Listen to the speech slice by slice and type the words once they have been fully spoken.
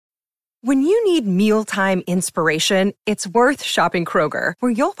When you need mealtime inspiration, it's worth shopping Kroger,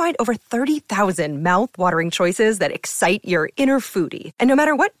 where you'll find over 30,000 mouth-watering choices that excite your inner foodie. And no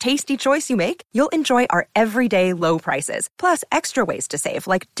matter what tasty choice you make, you'll enjoy our everyday low prices, plus extra ways to save,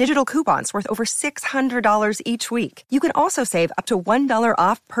 like digital coupons worth over $600 each week. You can also save up to $1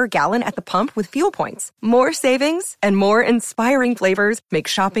 off per gallon at the pump with fuel points. More savings and more inspiring flavors make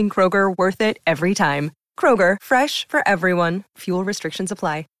shopping Kroger worth it every time. Kroger, fresh for everyone. Fuel restrictions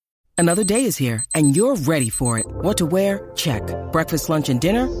apply. Another day is here, and you're ready for it. What to wear? Check. Breakfast, lunch, and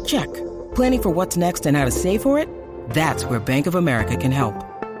dinner? Check. Planning for what's next and how to save for it? That's where Bank of America can help.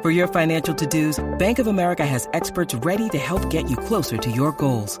 For your financial to-dos, Bank of America has experts ready to help get you closer to your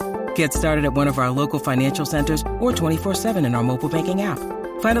goals. Get started at one of our local financial centers or 24/7 in our mobile banking app.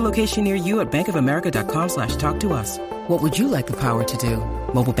 Find a location near you at bankofamerica.com/talktous. What would you like the power to do?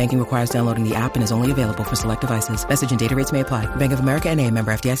 Mobile banking requires downloading the app and is only available for select devices. Message and data rates may apply. Bank of America N.A.,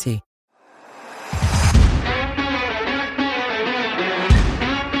 member FDIC.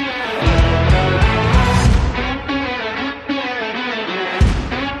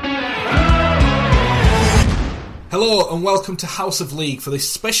 Hello and welcome to House of League for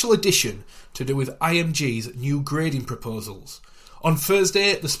this special edition to do with IMG's new grading proposals. On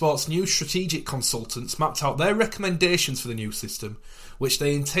Thursday, the Sports News strategic consultants mapped out their recommendations for the new system, which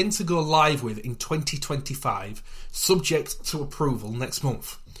they intend to go live with in 2025, subject to approval next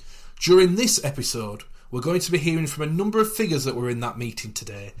month. During this episode, we're going to be hearing from a number of figures that were in that meeting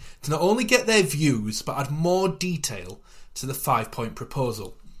today to not only get their views, but add more detail to the 5-point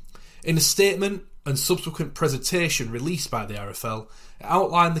proposal. In a statement and subsequent presentation released by the RFL, it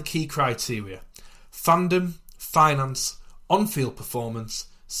outlined the key criteria: fandom, finance, on-field performance,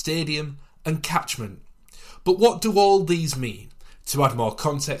 stadium and catchment. But what do all these mean? To add more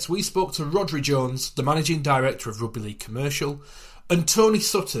context, we spoke to Rodri Jones, the Managing Director of Rugby League Commercial, and Tony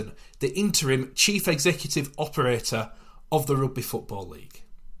Sutton, the Interim Chief Executive Operator of the Rugby Football League.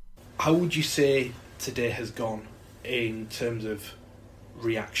 How would you say today has gone in terms of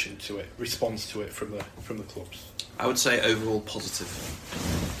reaction to it, response to it from the clubs? I would say overall positive.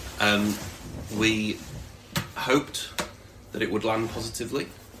 We hoped that it would land positively.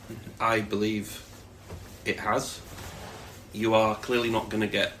 I believe it has. You are clearly not going to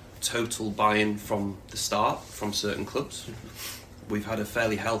get total buy-in from the start from certain clubs. We've had a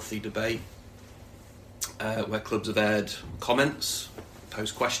fairly healthy debate where clubs have aired comments,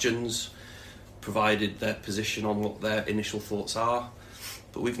 posed questions, provided their position on what their initial thoughts are.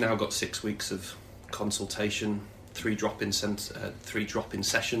 But we've now got 6 weeks of consultation, three drop-in sessions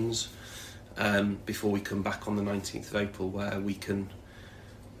before we come back on the 19th of April, where we can,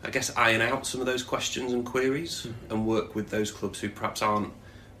 I guess, iron out some of those questions and queries and work with those clubs who perhaps aren't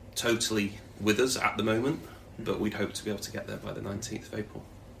totally with us at the moment, but we'd hope to be able to get there by the 19th of April.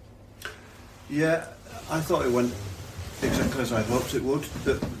 Yeah, I thought it went exactly as I hoped it would.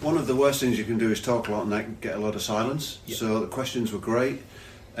 One of the worst things you can do is talk a lot and get a lot of silence. Yep. So the questions were great.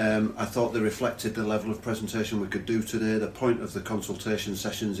 I thought they reflected the level of presentation we could do today. The point of the consultation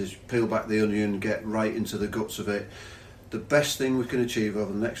sessions is peel back the onion, get right into the guts of it. The best thing we can achieve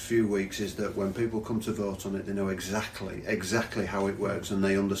over the next few weeks is that when people come to vote on it, they know exactly how it works, and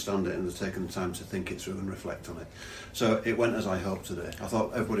they understand it, and they've taken the time to think it through and reflect on it. So it went as I hoped today. I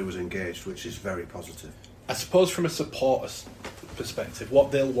thought everybody was engaged, which is very positive. I suppose from a supporter's perspective,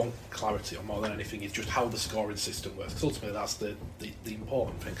 what they'll want clarity on more than anything is just how the scoring system works, because ultimately that's the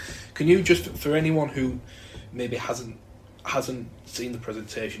important thing. Can you just, for anyone who maybe hasn't seen the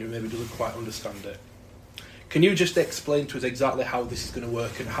presentation, who maybe doesn't quite understand it, can you just explain to us exactly how this is going to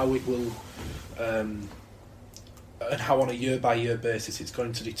work and how it will, and how on a year-by-year basis it's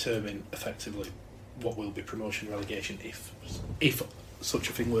going to determine effectively what will be promotion relegation if such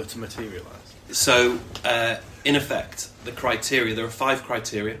a thing were to materialise? So, in effect, the criteria, there are 5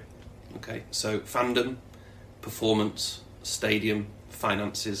 criteria. Okay, so fandom, performance, stadium,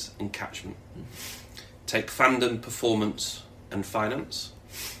 finances and catchment. Take fandom, performance and finance.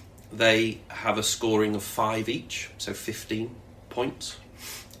 They have a scoring of 5 each, so 15 points.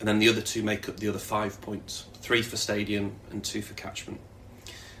 And then the other 2 make up the other 5 points. 3 for stadium and 2 for catchment.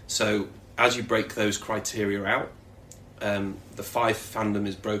 So as you break those criteria out, the 5 fandom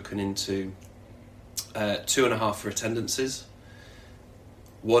is broken into 2.5 for attendances,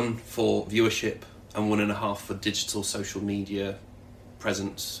 1 for viewership, and 1.5 for digital social media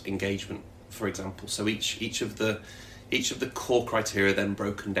presence, engagement, for example. So each of the core criteria then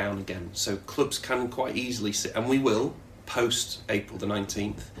broken down again. So clubs can quite easily sit, and we will, post April the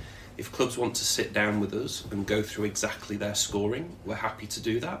 19th, if clubs want to sit down with us and go through exactly their scoring, we're happy to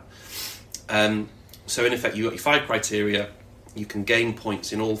do that. So in effect, you've got your 5 criteria, you can gain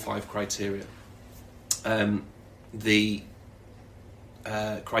points in all 5 criteria. The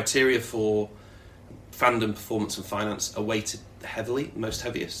criteria for fandom, performance and finance are weighted heavily,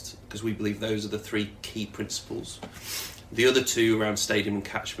 heaviest, because we believe those are the 3 key principles. The other 2 around stadium and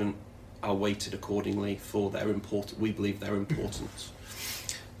catchment are weighted accordingly for their we believe their importance.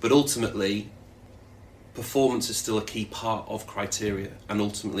 But ultimately, performance is still a key part of criteria, and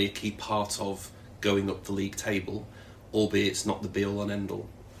ultimately a key part of going up the league table, albeit it's not the be-all and end-all.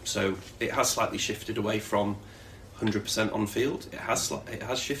 So it has slightly shifted away from 100% on field. It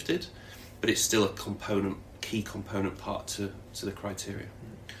has shifted, but it's still a key component part to the criteria.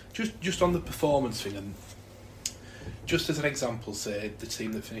 Just on the performance thing, and just as an example, say the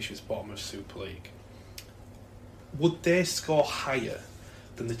team that finishes bottom of Super League, would they score higher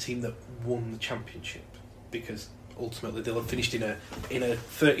than the team that won the championship? Because ultimately they'll have finished in a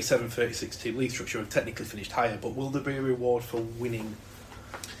 37-36 team league structure and technically finished higher, but will there be a reward for winning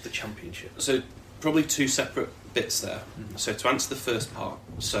the championship? So probably 2 separate bits there. Mm-hmm. So to answer the first part,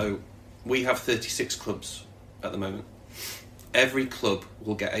 so we have 36 clubs at the moment. Every club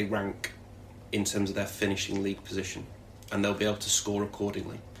will get a rank in terms of their finishing league position, and they'll be able to score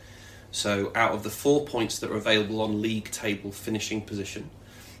accordingly. So out of the 4 points that are available on league table finishing position,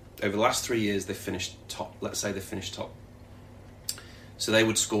 over the last 3 years they've finished top. Let's say they finished top. So they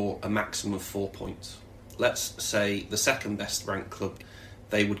would score a maximum of 4 points. Let's say the second best ranked club,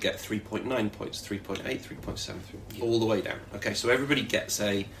 they would get 3.9 points, 3.8, 3.7, all the way down. Okay, so everybody gets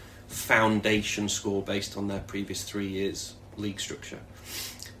a foundation score based on their previous 3 years league structure.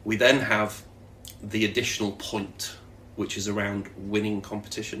 We then have the additional point, which is around winning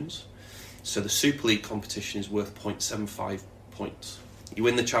competitions. So the Super League competition is worth 0.75 points. You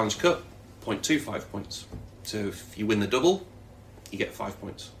win the Challenge Cup, 0.25 points. So if you win the double, you get 5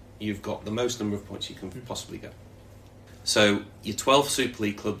 points. You've got the most number of points you can possibly get. So your 12th Super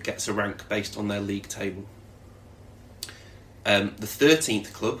League club gets a rank based on their league table. The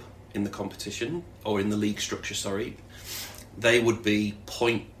 13th club in the competition, or in the league structure, they would be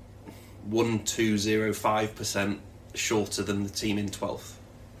 0.1205% shorter than the team in 12th,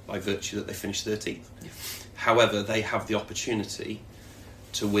 by virtue that they finished 13th. Yeah. However, they have the opportunity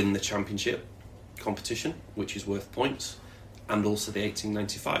to win the championship competition, which is worth points, and also the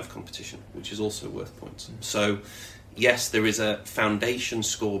 1895 competition, which is also worth points. Mm-hmm. So, yes, there is a foundation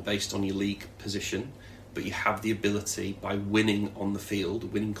score based on your league position, but you have the ability, by winning on the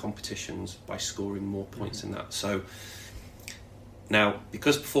field, winning competitions, by scoring more points in that. So, now,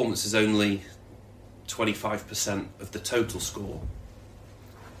 because performance is only 25% of the total score,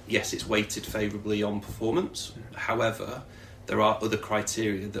 yes, it's weighted favourably on performance. However, there are other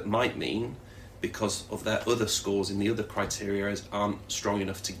criteria that might mean, because of their other scores in the other criteria, aren't strong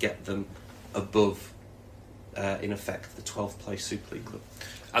enough to get them above, in effect, the 12th place Super League club.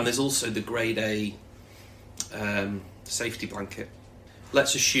 And there's also the Grade A safety blanket.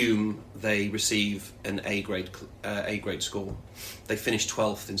 Let's assume they receive an A grade score. They finished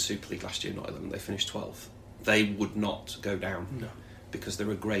 12th in Super League last year, not 11th. They finished 12th. They would not go down. No. Because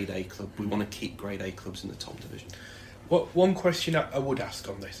they're a Grade A club. We want to keep Grade A clubs in the top division. One question I would ask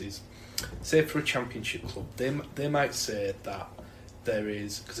on this is, say for a championship club, they might say that there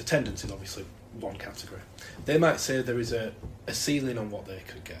is, because attendance is obviously one category, they might say there is a ceiling on what they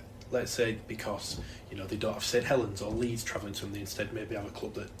could get. Let's say because they don't have St Helens or Leeds travelling to them, they instead maybe have a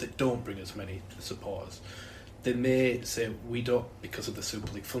club that don't bring as many supporters. They may say we don't, because of the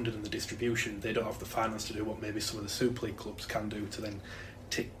Super League funding and the distribution, they don't have the finance to do what maybe some of the Super League clubs can do to then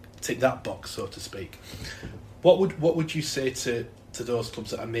tick that box, so to speak. What would you say to those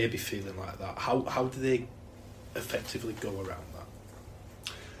clubs that are maybe feeling like that? How do they effectively go around that?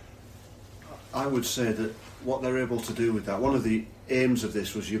 I would say that what they're able to do with that, one of the aims of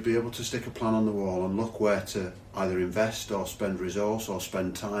this was you'd be able to stick a plan on the wall and look where to either invest or spend resource or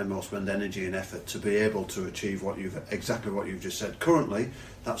spend time or spend energy and effort to be able to achieve exactly what you've just said. Currently,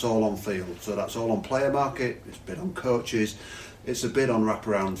 that's all on field, so that's all on player market, it's a bid on coaches, it's a bid on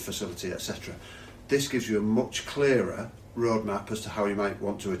wraparound facility, etc. This gives you a much clearer roadmap as to how you might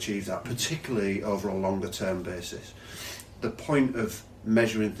want to achieve that, particularly over a longer term basis. The point of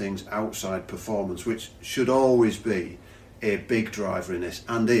measuring things outside performance, which should always be a big driver in this,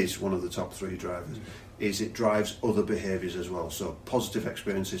 and is one of the top 3 drivers, is it drives other behaviours as well. So positive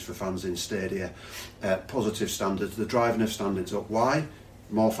experiences for fans in stadia, positive standards, the driving of standards up. Why?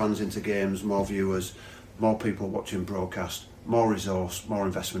 More fans into games, more viewers, more people watching broadcast, more resource, more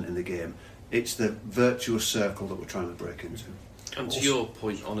investment in the game. It's the virtuous circle that we're trying to break into. And to your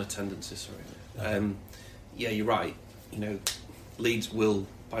point on attendances, yeah, you're right. Leeds will,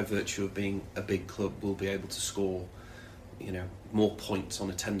 by virtue of being a big club, will be able to score more points on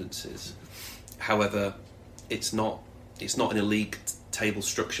attendances. However, it's not in a league table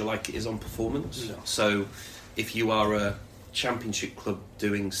structure like it is on performance. No. So if you are a championship club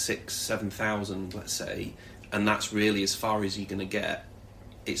doing 6,000-7,000, let's say, and that's really as far as you're going to get,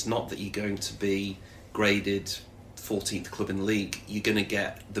 it's not that you're going to be graded 14th club in the league. You're going to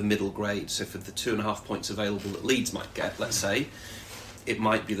get the middle grade. So for the 2.5 points available that Leeds might get, let's say, it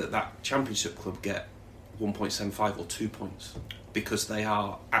might be that championship club get 1.75 or 2 points because they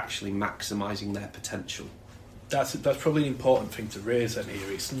are actually maximising their potential. That's probably an important thing to raise then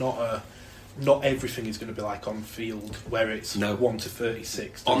here. It's not everything is going to be like on field where it's 1 to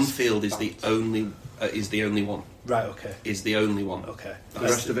 36. On field is the only one. Right. Okay. Is the only one. Okay. The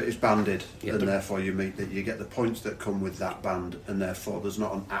rest of it is banded, and therefore you get the points that come with that band, and therefore there's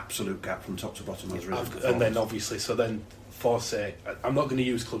not an absolute gap from top to bottom as a result. And then obviously, for say, I'm not going to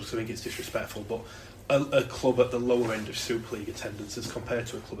use clubs because I think it's disrespectful, but a club at the lower end of Super League attendance as compared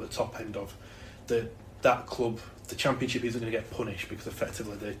to a club at the top end of that club, the Championship isn't going to get punished because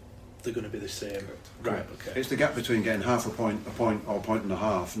effectively they're going to be the same. Right, okay. It's the gap between getting half a point, or a point and a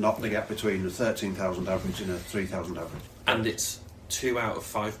half, not the gap between a 13,000 average and a 3,000 average. And it's 2 out of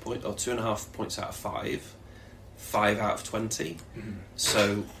 5 points, or 2.5 points out of 5 out of 20. Mm-hmm.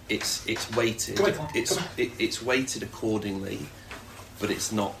 So it's weighted. It's weighted accordingly, but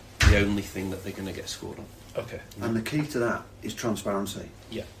it's not the only thing that they're going to get scored on. Okay. And the key to that is transparency.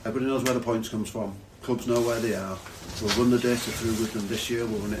 Yeah. Everybody knows where the points comes from. Clubs know where they are. We'll run the data through with them this year,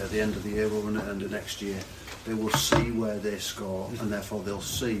 we'll run it at the end of the year, we'll run it at the end of next year. They will see where they score, and therefore they'll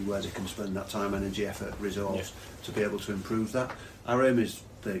see where they can spend that time, energy, effort, resource to be able to improve that. Our aim is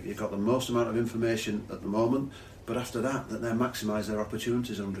you've got the most amount of information at the moment, but after that they maximise their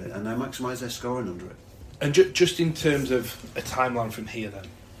opportunities under it, and they maximise their scoring under it. And just in terms of a timeline from here then,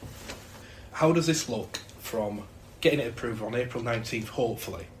 how does this look from getting it approved on April 19th,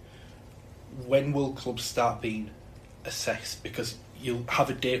 hopefully? When will clubs start being assessed? Because you'll have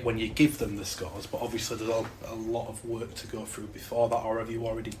a date when you give them the scores, but obviously there's a lot of work to go through before that, or have you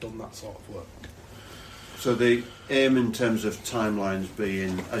already done that sort of work? So the aim in terms of timelines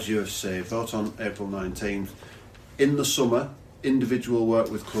being, as you have said, vote on April 19th. In the summer, individual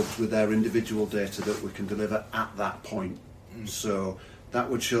work with clubs with their individual data that we can deliver at that point. So that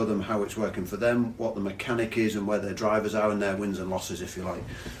would show them how it's working for them, what the mechanic is and where their drivers are and their wins and losses, if you like.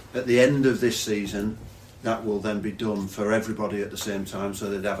 At the end of this season, that will then be done for everybody at the same time, so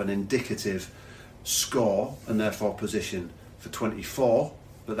they'd have an indicative score and therefore position for 24,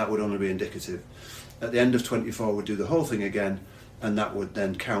 but that would only be indicative. At the end of 24, we'd do the whole thing again, and that would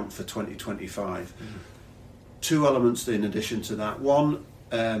then count for 2025. Two elements in addition to that. One,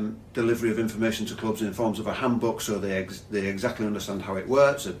 delivery of information to clubs in forms of a handbook, so they exactly understand how it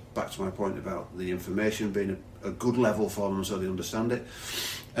works. So back to my point about the information being a good level for them so they understand it.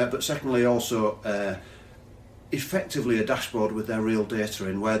 But secondly, also effectively a dashboard with their real data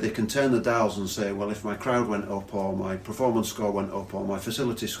in, where they can turn the dials and say, well, if my crowd went up, or my performance score went up, or my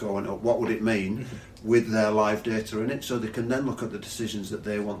facility score went up, what would it mean with their live data in it? So they can then look at the decisions that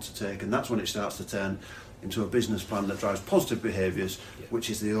they want to take, and that's when it starts to turn into a business plan that drives positive behaviours,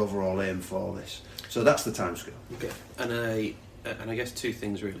 which is the overall aim for this. So that's the timescale. Okay. And I guess two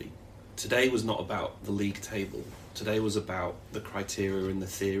things really. Today was not about the league table. Today was about the criteria and the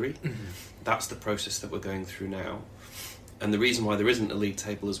theory. That's the process that we're going through now. And the reason why there isn't a league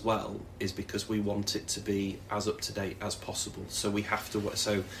table as well is because we want it to be as up to date as possible. So we have to.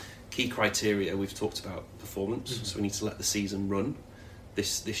 So key criteria, we've talked about performance. So we need to let the season run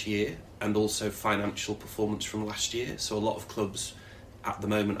this year, and also financial performance from last year. So a lot of clubs at the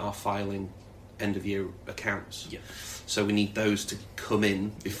moment are filing end of year accounts. So we need those to come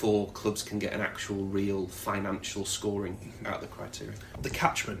in before clubs can get an actual real financial scoring out of the criteria. The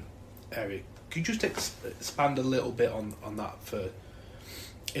catchment area, could you just expand a little bit on that,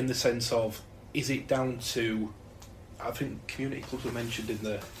 in the sense of, is it down to, I think community clubs were mentioned in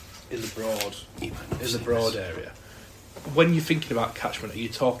the broad area. When you're thinking about catchment, are you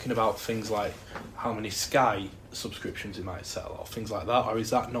talking about things like how many Sky subscriptions it might sell, or things like that, or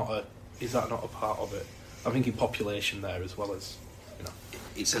is that not a part of it? I'm thinking population there as well as,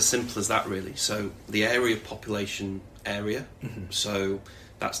 It's as simple as that really. So the area population area, so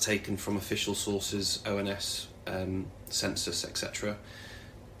that's taken from official sources, ONS, census, etc.,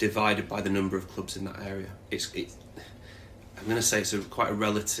 divided by the number of clubs in that area. I'm going to say it's quite a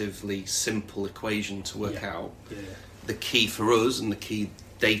relatively simple equation to work out. The key for us and the key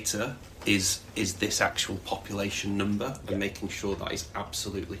data is this actual population number, and making sure that is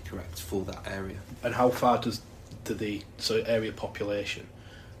absolutely correct for that area. And how far does area population,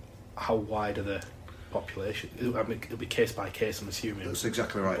 how wide are population. I mean, it'll be case by case, I'm assuming. That's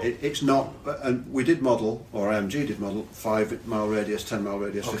exactly right. It's not, and we did model, or IMG did model, 5 mile radius, 10 mile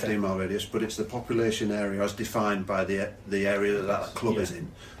radius, 15 mile radius, but it's the population area as defined by the area that club is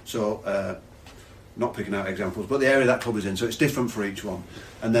in. So, not picking out examples, but the area that club is in. So it's different for each one,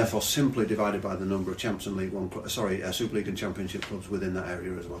 and therefore simply divided by the number of Champions and League One, Super League and Championship clubs within that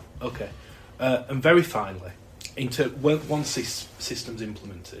area as well. Okay, and very finally, once this system's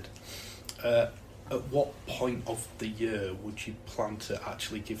implemented, at what point of the year would you plan to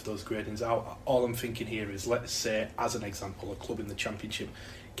actually give those gradings out? All I'm thinking here is, let's say, as an example, a club in the Championship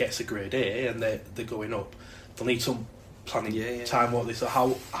gets a grade A and they're going up. They'll need some planning time. What this? So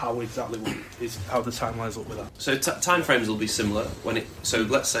how exactly how the timelines look with that? So timeframes will be similar. So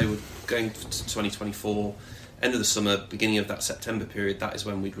let's say we're going to 2024, end of the summer, beginning of that September period. That is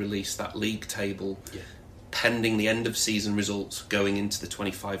when we'd release that league table, pending the end of season results, going into the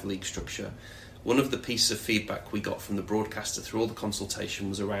 25 league structure. One of the pieces of feedback we got from the broadcaster through all the consultation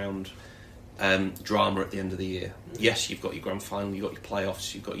was around drama at the end of the year. Yes, you've got your grand final, you've got your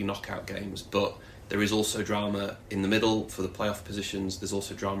playoffs, you've got your knockout games, but there is also drama in the middle for the playoff positions. There's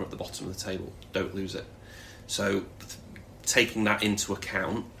also drama at the bottom of the table. Don't lose it. So taking that into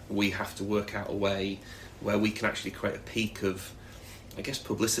account, we have to work out a way where we can actually create a peak of, I guess,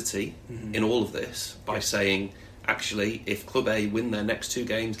 publicity in all of this by saying, actually, if Club A win their next 2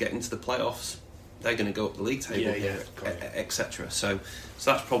 games, get into the playoffs, they're going to go up the league table, etc. So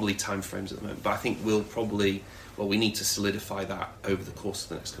that's probably timeframes at the moment. But I think we need to solidify that over the course of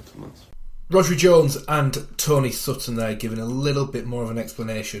the next couple of months. Rhodri Jones and Tony Sutton there giving a little bit more of an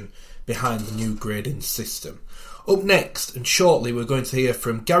explanation behind the new grading system. Up next, and shortly, we're going to hear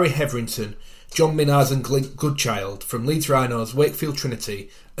from Gary Heverington, John Minars and Goodchild from Leeds Rhinos, Wakefield Trinity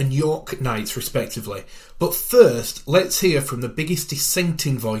and York Knights respectively. But first, let's hear from the biggest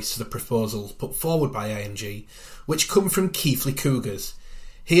dissenting voice to the proposals put forward by IMG, which come from Keighley Cougars.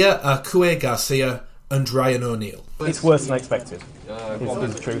 Here are Kue Garcia and Ryan O'Neill. It's worse than I expected,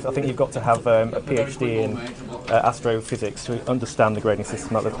 is the truth. I think you've got to have a PhD in astrophysics to understand the grading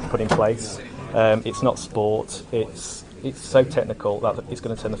system that they've put in place. It's not sport, it's so technical that it's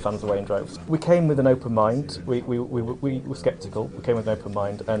going to turn the fans away in droves. We came with an open mind. We were sceptical. We came with an open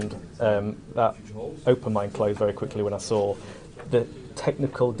mind, and that open mind closed very quickly when I saw the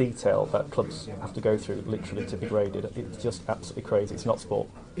technical detail that clubs have to go through literally to be graded. It's just absolutely crazy. It's not sport.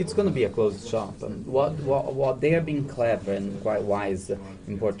 It's going to be a closed shop, and what they are being clever and quite wise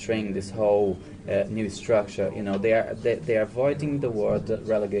in portraying this whole new structure. You know, they are avoiding the word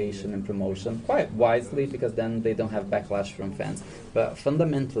relegation and promotion quite wisely, because then they don't have backlash from fans. But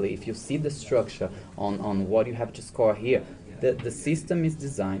fundamentally, if you see the structure on what you have to score here, the system is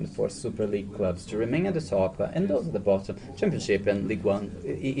designed for Super League clubs to remain at the top and those at the bottom, Championship and League One.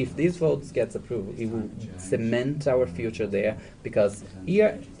 If these votes gets approved, it will cement our future there, because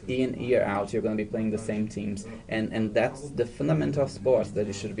year in, year out, you're going to be playing the same teams, and that's the fundamental of sports, that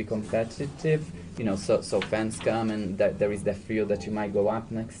it should be competitive, you know, so fans come, and that there is that feel that you might go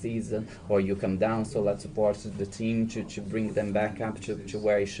up next season, or you come down, so let's support the team to bring them back up to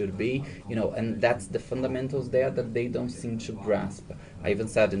where it should be, you know, and that's the fundamentals there that they don't seem to grasp. I even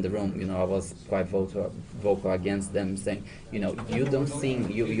said in the room, you know, I was quite vocal against them, saying, you know, you don't seem,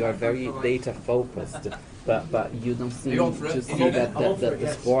 you are very data focused, but you don't seem to see that the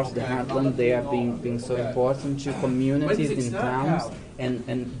sport, the heartland, they are being so important to communities in towns,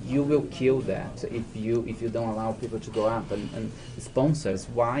 and you will kill that if you don't allow people to go up, and sponsors.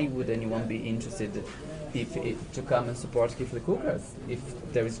 Why would anyone be interested to come and support Keighley Cougars if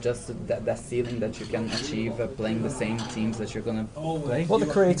there is just that ceiling that you can achieve playing the same teams that you're going to play? What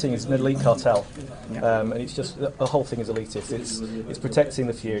they're creating is an elite cartel, and it's just the whole thing is elitist. It's protecting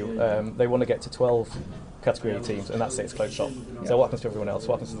the few. They want to get to 12 category A teams, and that's it. It's closed shop. So what happens to everyone else?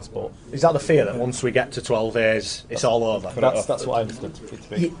 What happens to the sport? Is that the fear that once we get to 12 A's, it's all over? That's what I understood it to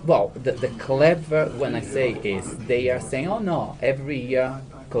be. Well, the clever, when I say, is they are saying, oh no, every year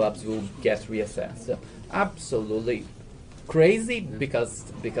clubs will get reassessed. Absolutely crazy, because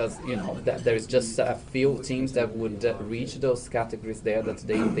you know that there is just a few teams that would reach those categories there that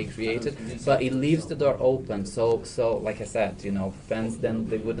they created, but it leaves the door open. So like I said, you know, fans then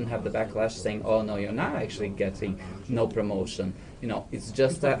they wouldn't have the backlash saying, oh no, you're not actually getting no promotion. You know, it's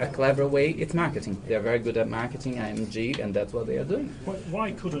just a clever way. It's marketing. They're very good at marketing, IMG, and that's what they are doing.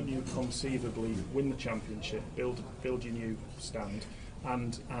 Why couldn't you conceivably win the championship, build your new stand,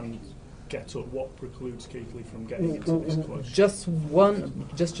 and get up? What precludes Keighley from getting into this clutch?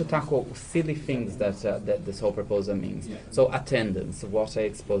 Just to tackle silly things that this whole proposal means. So attendance, what I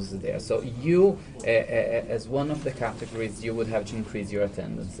exposed there. So you, as one of the categories, you would have to increase your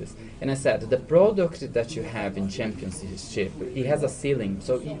attendances. And I said the product that you have in championship, it has a ceiling.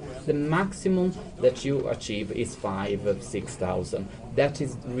 So the maximum that you achieve is 5,000-6,000. That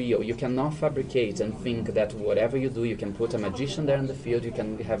is real. You cannot fabricate and think that whatever you do, you can put a magician there in the field, you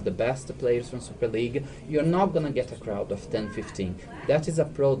can have the best players from Super League. You're not going to get a crowd of 10-15. That is a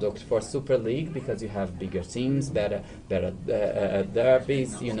product for Super League because you have bigger teams, better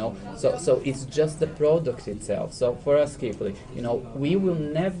derbies, you know. So it's just the product itself. So for us, Keighley, you know, we will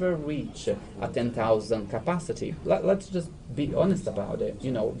never reach a 10,000 capacity. Let's just be honest about it.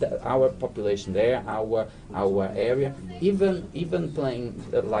 You know, our population there, our area, even playing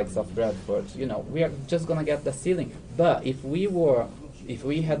the likes of Bradford, you know, we are just gonna get the ceiling. But if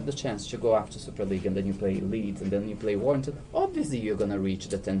we had the chance to go after Super League and then you play Leeds and then you play Warrington, obviously you're gonna reach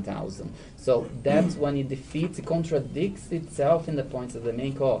the 10,000. So that's when it contradicts itself in the points that they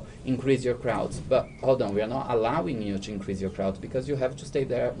make. Oh, increase your crowds, but hold on, we are not allowing you to increase your crowds because you have to stay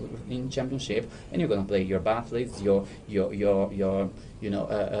there in Championship and you're gonna play your Bathleys, your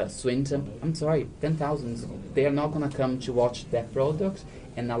Swinton. I'm sorry, 10,000. They are not gonna come to watch that product,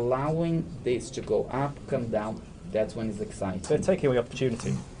 and allowing this to go up, come down. That's when it's exciting. They're taking away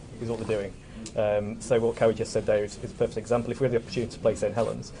opportunity, is what they're doing. So what Cowie just said there is a perfect example. If we had the opportunity to play St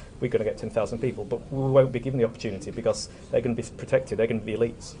Helens, we're going to get 10,000 people, but we won't be given the opportunity because they're going to be protected, they're going to be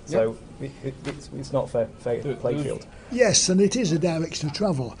elites. So it's not a fair play field. Yes, and it is a direction of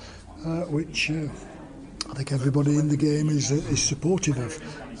travel, which I think everybody in the game is supportive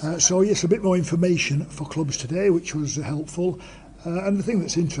of. So yes, a bit more information for clubs today, which was helpful. And the thing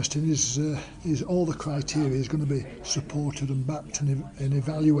that's interesting is all the criteria is going to be supported and backed and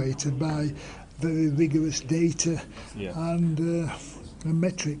evaluated by very rigorous data and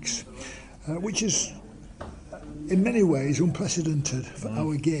metrics, which is in many ways unprecedented for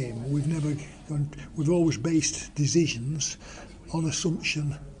our game. We've always based decisions on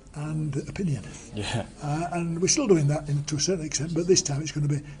assumption and opinion. And we're still doing that to a certain extent, but this time it's going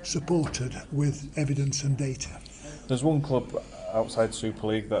to be supported with evidence and data. There's one club outside Super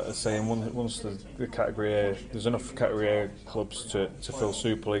League that are saying once the Category A, there's enough Category A clubs to fill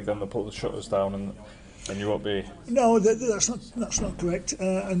Super League, then they'll put the shutters down and you won't be. No, that's not correct.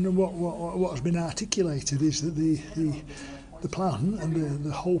 And what has been articulated is that the plan and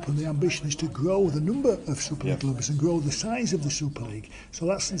the hope and the ambition is to grow the number of Super League clubs and grow the size of the Super League. So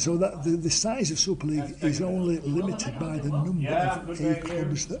that the size of Super League is only limited by the number of A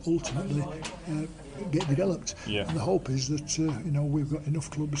clubs that ultimately get developed. And the hope is that we've got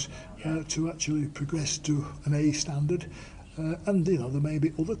enough clubs to actually progress to an A standard. And there may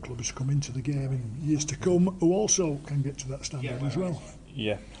be other clubs come into the game in years to come who also can get to that standard as well.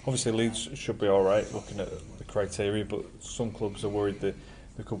 Yeah, obviously Leeds should be all right looking at the criteria, but some clubs are worried that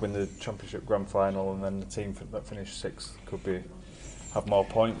they could win the Championship Grand Final and then the team that finished sixth could have more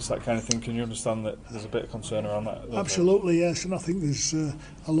points, that kind of thing. Can you understand that there's a bit of concern around that? Absolutely, yes, and I think there's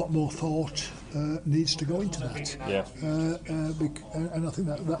a lot more thought needs to go into that. And I think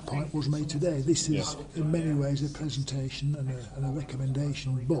that point was made today. This is in many ways a presentation and a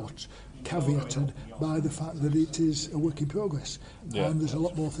recommendation, but caveated by the fact that it is a work in progress. And there's a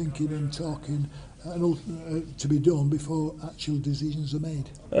lot more thinking and talking to be done before actual decisions are made.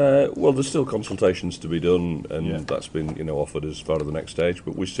 Well, there's still consultations to be done, and that's been offered as part of the next stage.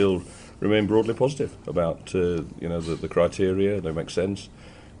 But we still remain broadly positive about the criteria. They make sense,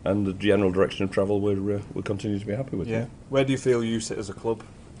 and the general direction of travel we'll continue to be happy with. Where do you feel you sit as a club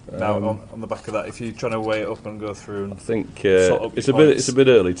now on the back of that? If you're trying to weigh it up and go through, and I think it's a bit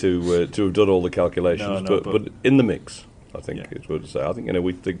early to have done all the calculations, but in the mix. I think it's worth to say. I think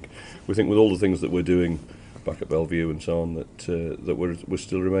we think with all the things that we're doing back at Bellevue and so on that we're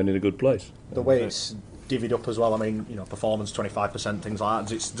still remaining in a good place. The way it's divvied up as well. I mean, performance 25%, things like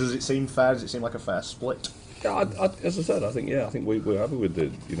that. Does it seem fair? Does it seem like a fair split? Yeah, as I said, I think we're happy with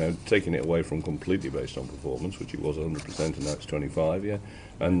taking it away from completely based on performance, which it was 100%, and now it's 25.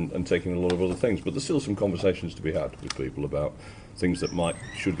 And taking a lot of other things. But there's still some conversations to be had with people about things that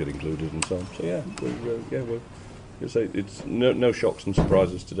should get included and so on. So it's no shocks and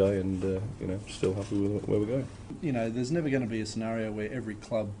surprises today, and still happy with where we're going. There's never going to be a scenario where every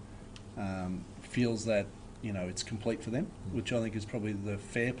club feels that it's complete for them, which I think is probably the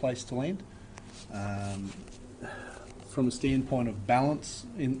fair place to land. From a standpoint of balance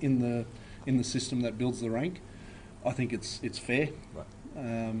in the system that builds the rank, I think it's fair.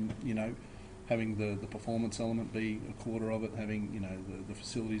 having the performance element be a quarter of it, having the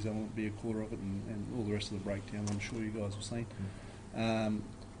facilities element be a quarter of it, and all the rest of the breakdown. I'm sure you guys have seen.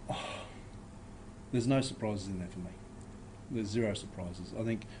 There's no surprises in there for me. There's zero surprises. I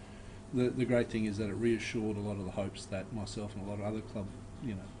think the great thing is that it reassured a lot of the hopes that myself and a lot of other club,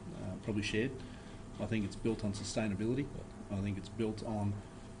 probably shared. I think it's built on sustainability. I think it's built on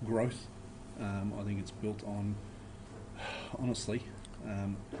growth. I think it's built on, honestly,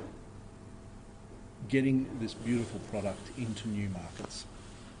 getting this beautiful product into new markets,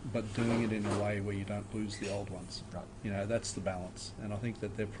 but doing it in a way where you don't lose the old ones. Right. That's the balance, and I think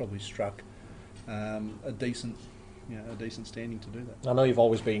that they've probably struck a decent standing to do that. I know you've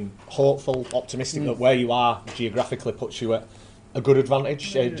always been hopeful, optimistic that where you are geographically puts you at a good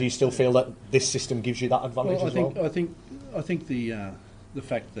advantage. Do you still feel that this system gives you that advantage as well? I think the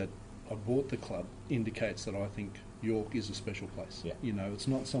fact that I bought the club indicates that I think York is a special place. Yeah. It's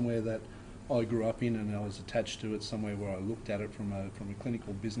not somewhere that I grew up in and I was attached to. It's somewhere where I looked at it from a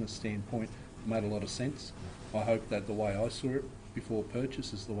clinical business standpoint. It made a lot of sense. I hope that the way I saw it before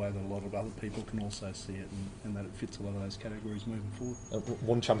purchase is the way that a lot of other people can also see it, and that it fits a lot of those categories moving forward.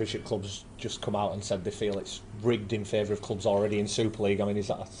 One Championship club's just come out and said they feel it's rigged in favour of clubs already in Super League. I mean, is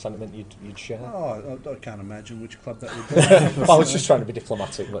that a sentiment you'd share? Oh, I can't imagine which club that would be. I was just trying to be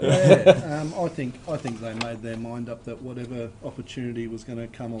diplomatic. But I think they made their mind up that whatever opportunity was going to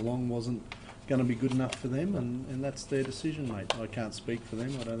come along wasn't going to be good enough for them, and that's their decision, mate. I can't speak for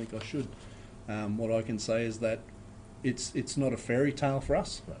them. I don't think I should. What I can say is that it's not a fairy tale for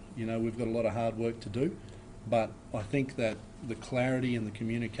us. We've got a lot of hard work to do, but I think that the clarity and the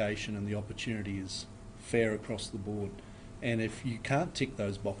communication and the opportunity is fair across the board. And if you can't tick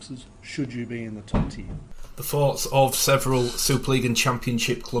those boxes, should you be in the top tier? The thoughts of several Super League and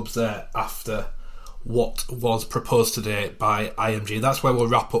Championship clubs there after what was proposed today by IMG. That's where we'll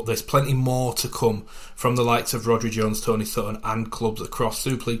wrap up this. Plenty more to come from the likes of Rodri Jones, Tony Sutton and clubs across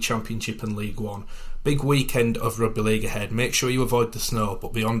Super League, Championship and League One. Big weekend of rugby league ahead. Make sure you avoid the snow,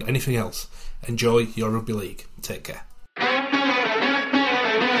 but beyond anything else, enjoy your rugby league. Take care.